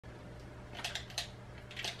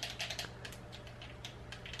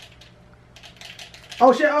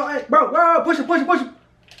Oh shit, oh hey, bro, push it.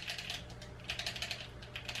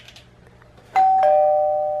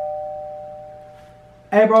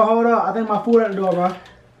 Hey bro, hold up. I think my food at the door, bro. I'm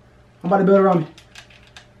about to build around me.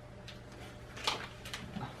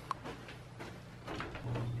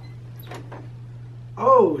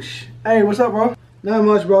 Oh sh. Hey, what's up, bro? Not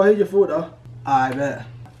much, bro. Here's your food, though. I bet.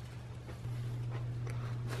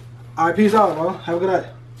 Alright, peace out, bro. Have a good night.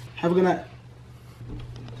 Have a good night.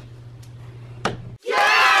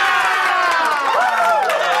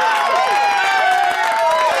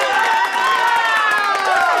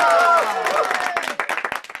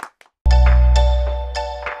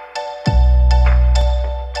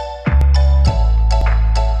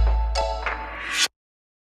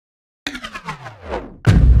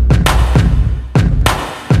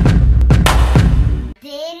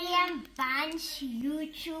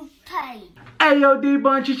 YouTube page. Hey yo,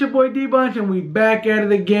 D-Bunch, it's your boy D-Bunch, and we back at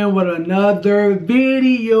it again with another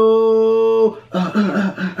video.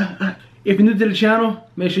 If you're new to the channel,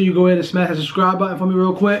 make sure you go ahead and smash that subscribe button for me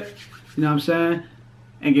real quick. You know what I'm saying?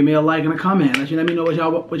 And give me a like and a comment. Let me know what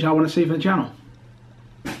y'all want to see from the channel.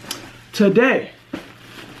 Today,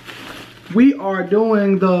 we are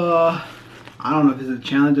doing the, I don't know if this is a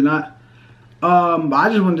challenge or not. But I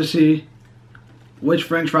just wanted to see which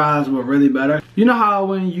French fries were really better. You know how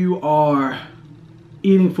when you are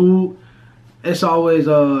eating food, it's always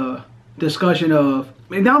a discussion of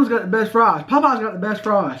McDonald's got the best fries, Popeyes got the best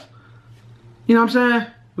fries. You know what I'm saying?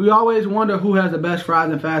 We always wonder who has the best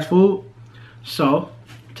fries in fast food. So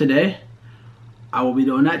today, I will be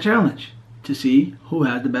doing that challenge to see who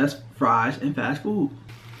has the best fries in fast food.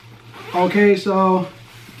 Okay, so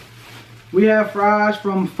we have fries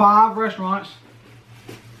from 5 restaurants.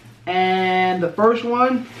 And the first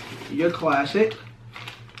one, your classic,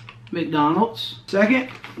 McDonald's. Second,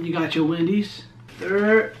 you got your Wendy's.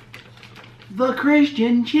 Third, the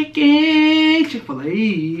Christian Chicken,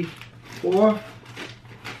 Chick-fil-A. Fourth,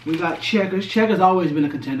 we got Checkers. Checkers always been a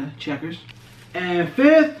contender, Checkers. And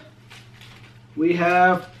fifth, we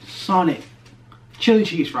have Sonic chili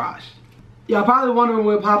cheese fries. Y'all probably wondering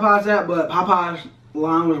where Popeyes at, but Popeyes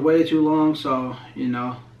line was way too long, so you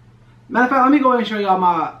know. Matter of fact, let me go ahead and show y'all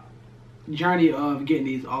my journey of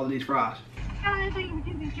getting all of these fries. I think you would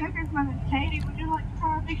do these Checkers. My name's Katie. Would you like to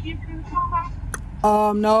try a big chicken in the small box?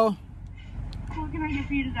 No. What can I get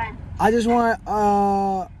for you today? I just want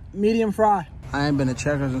medium fry. I ain't been to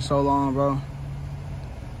Checkers in so long, bro.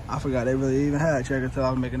 I forgot they really even had Checkers until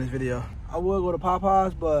I was making this video. I would go to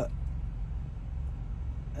Popeyes, but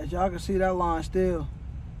as y'all can see, that line still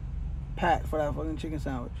packed for that fucking chicken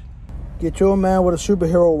sandwich. Get your man with a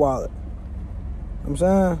superhero wallet. You know what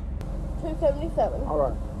I'm saying? $2.77. All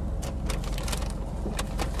right.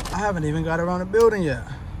 I haven't even got around the building yet.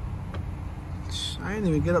 I ain't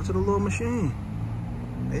even get up to the little machine.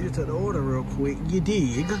 They just took the order real quick. You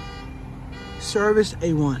dig? Service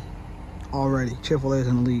A1. Already. Chick-fil-A is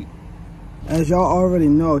in the lead. As y'all already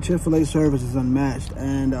know, Chick-fil-A service is unmatched.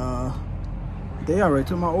 And they already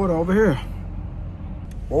took my order over here.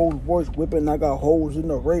 Rolls Royce whipping, I got holes in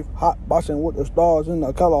the Wraith, hot boxing with the stars in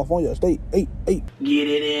the California state. 8. Get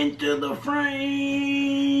it into the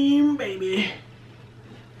frame, baby.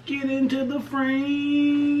 Get into the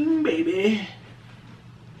frame, baby.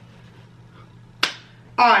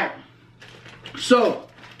 Alright, so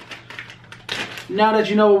now that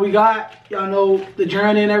you know what we got, y'all know the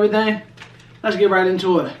journey and everything, let's get right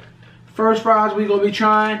into it. First fries we gonna be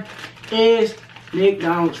trying is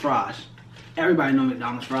McDonald's fries. Everybody know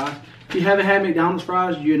McDonald's fries. If you haven't had McDonald's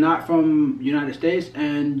fries, you're not from the United States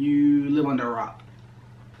and you live under a rock.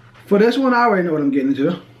 For this one, I already know what I'm getting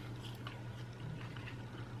into.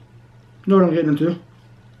 Know what I'm getting into. You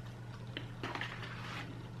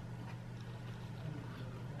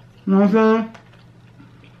know what I'm saying?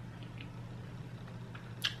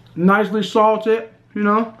 Nicely salted, you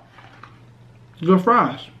know. Good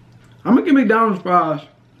fries. I'm gonna give McDonald's fries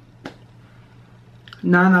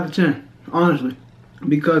 9 out of 10. Honestly,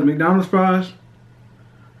 because McDonald's fries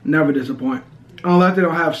never disappoint. Unless they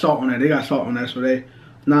don't have salt on it. They got salt on that, so they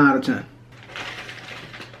 9 out of 10.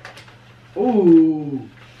 Ooh.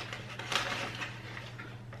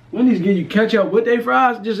 Wendy's give you ketchup with their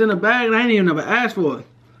fries just in a bag, and I ain't even never asked for it.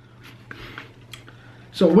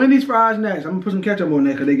 So Wendy's fries next. I'm gonna put some ketchup on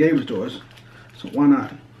there because they gave it to us. So why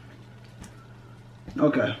not?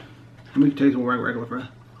 Okay. Let me taste some regular fries.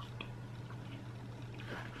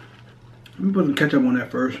 Let me put some ketchup on that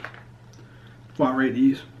first before I rate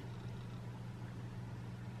these.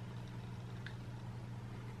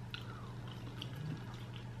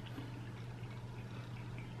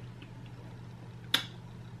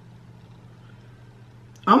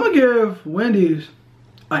 I'm gonna give Wendy's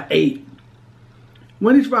an 8.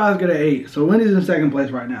 Wendy's fries get an 8. So Wendy's in second place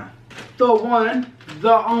right now. The one,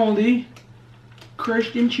 the only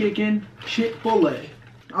Christian chicken Chick-fil-A.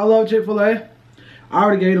 I love Chick-fil-A. I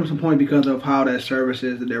already gave them some points because of how that service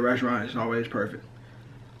is at their restaurant. It's always perfect.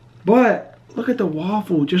 But look at the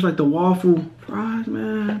waffle, just like the waffle fries,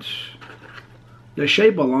 man. The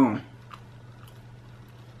shape alone.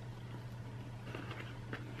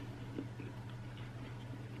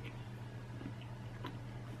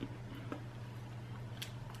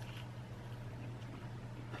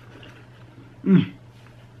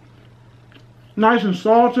 Nice and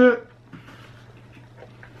salted.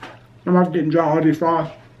 I'm about to get dry all these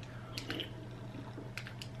fries.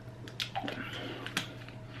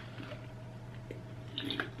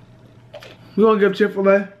 We're gonna give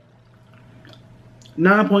Chick-fil-A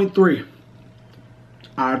 9.3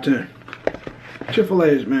 out of 10. Chick-fil-A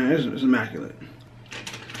is, man, it's immaculate.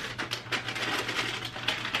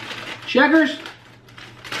 Checkers.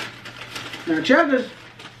 Now Checkers,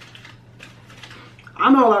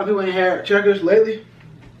 I know a lot of people ain't had Checkers lately,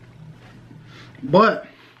 but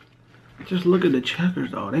just look at the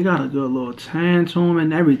Checkers though. They got a good little tan to them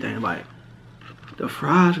and everything. Like the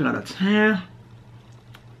fries got a tan.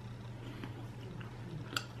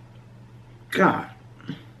 God.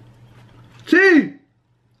 T,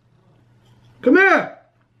 come here.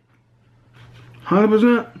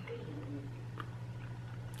 100%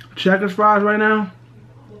 Checkers fries right now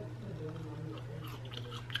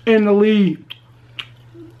in the lead.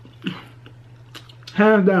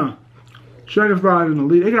 Hands down. Checkers fries in the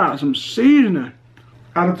lead. They got some seasoning.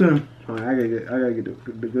 Out of 10. I gotta get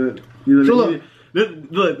the good. You know, so look.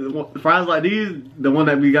 Look, fries like these, the one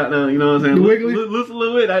that we got now, you know what I'm saying? The Wiggly? Look a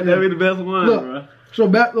little bit, that'd be the best one, look, bro.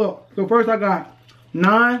 So first I got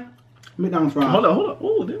 9 McDonald's fries. Hold on.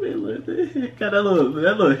 Oh, they got that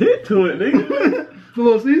little hit to it, nigga. A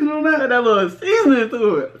little seasoning on that? Got that little seasoning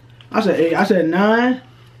to it. I said 8. I said 9,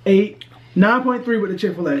 8, 9.3 with the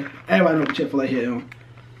Chick-fil-A. Everybody know the Chick-fil-A hit on.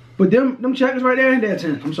 But them Checkers right there, they're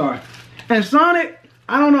 10. I'm sorry. And Sonic,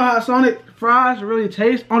 I don't know how Sonic fries really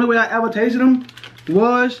taste. Only way I ever tasted them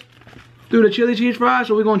was through the chili cheese fries.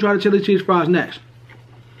 So we're gonna try the chili cheese fries next.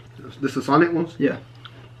 This is Sonic ones? Yeah.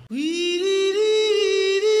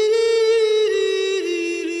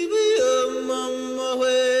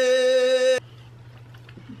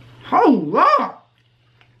 Oh Lord!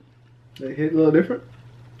 They hit a little different.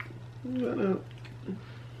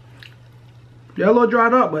 They're a little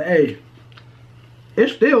dried up, but hey,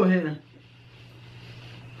 it's still hitting.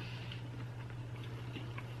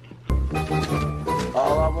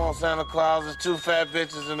 All I want Santa Claus is 2 fat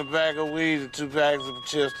bitches and a bag of weed and 2 bags of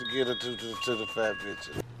chips to get her to the fat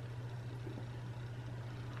bitches.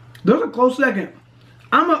 There's a close second.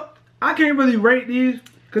 I can't really rate these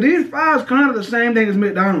because these fries kind of the same thing as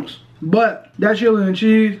McDonald's, but that chili and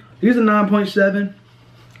cheese, these are 9.7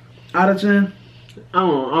 out of 10.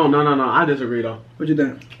 No. I disagree though. What you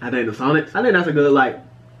think? I think the Sonics, I think that's a good, like,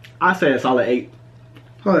 I say a solid 8.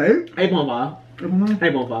 Oh, 8? 8.5.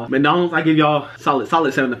 8.5. McDonald's, I give y'all solid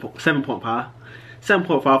 7.5.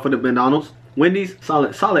 7.5 for the McDonald's. Wendy's,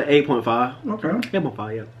 solid 8.5. Okay.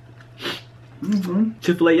 8.5, yeah. Mm-hmm.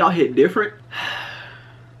 Chick-fil-A, y'all hit different.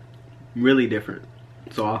 Really different.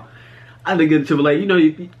 So I think give Chick-fil-A, you know,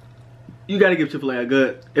 you gotta give Chick-fil-A a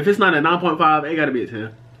good. If it's not a 9.5, it gotta be a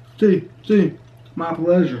 10. See, my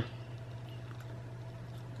pleasure.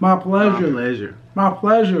 My pleasure. My pleasure. My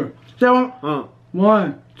pleasure. Say one.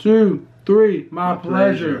 1, 2, 3. My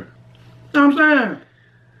pleasure. You know what I'm saying?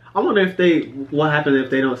 I wonder what happens if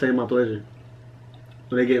they don't say my pleasure.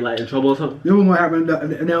 Will they get like in trouble or something? This is what happened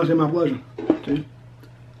if they don't say my pleasure. See?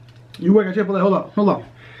 You work at Chick-fil-A. Hold up.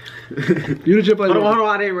 You the Chick-fil-A. Hold on.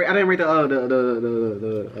 I didn't rate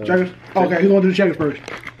the Checkers. Okay, you gonna do the Checkers first.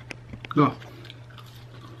 Go.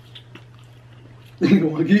 You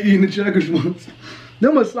don't want to keep eating the Checkers ones.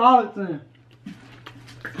 Them are solid 10.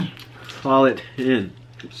 Solid 10.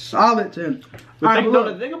 Solid 10. But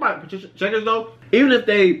Alright, the thing about Checkers though, even if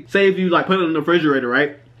they say if you like put it in the refrigerator,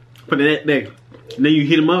 right? For the next day, and then you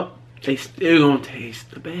heat them up, they still gonna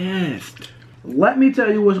taste the best. let me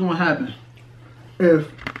tell you what's gonna happen if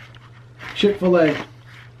Chick-fil-A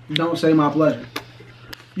don't say my pleasure.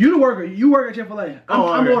 You the worker. You work at Chick-fil-A.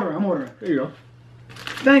 I'm ordering. There you go.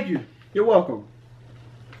 Thank you. You're welcome.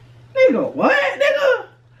 Nigga, what?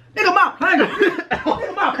 Nigga, my pleasure.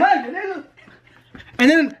 Nigga, my pleasure, nigga.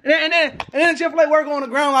 And then Chick-fil-A work on the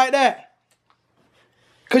ground like that.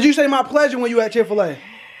 Cause you say my pleasure when you at Chick-fil-A.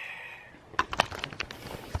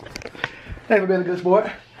 Thanks for being a good sport.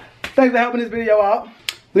 Thanks for helping this video out.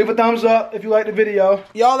 Leave a thumbs up if you like the video.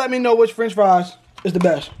 Y'all let me know which french fries is the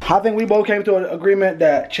best. I think we both came to an agreement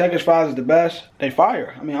that Checkers fries is the best. They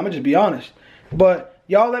fire. I mean, I'm gonna just be honest. But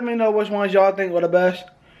y'all let me know which ones y'all think were the best.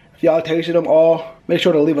 If y'all tasted them all, make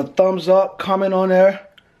sure to leave a thumbs up, comment on there.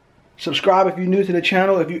 Subscribe if you're new to the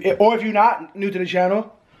channel. If you're not new to the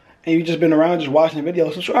channel and you just been around just watching the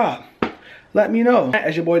video, subscribe. Let me know.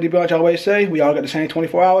 As your boy D Bunch always say, we all got the same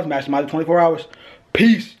 24 hours, maximize the 24 hours.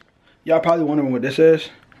 Peace. Y'all probably wondering what this is.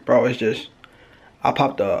 Bro, it's just, I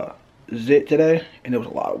popped a zit today and there was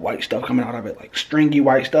a lot of white stuff coming out of it, like stringy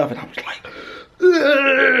white stuff, and I was like,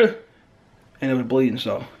 ugh! And it was bleeding,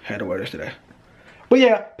 so I had to wear this today. But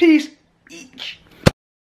yeah, peace. Each.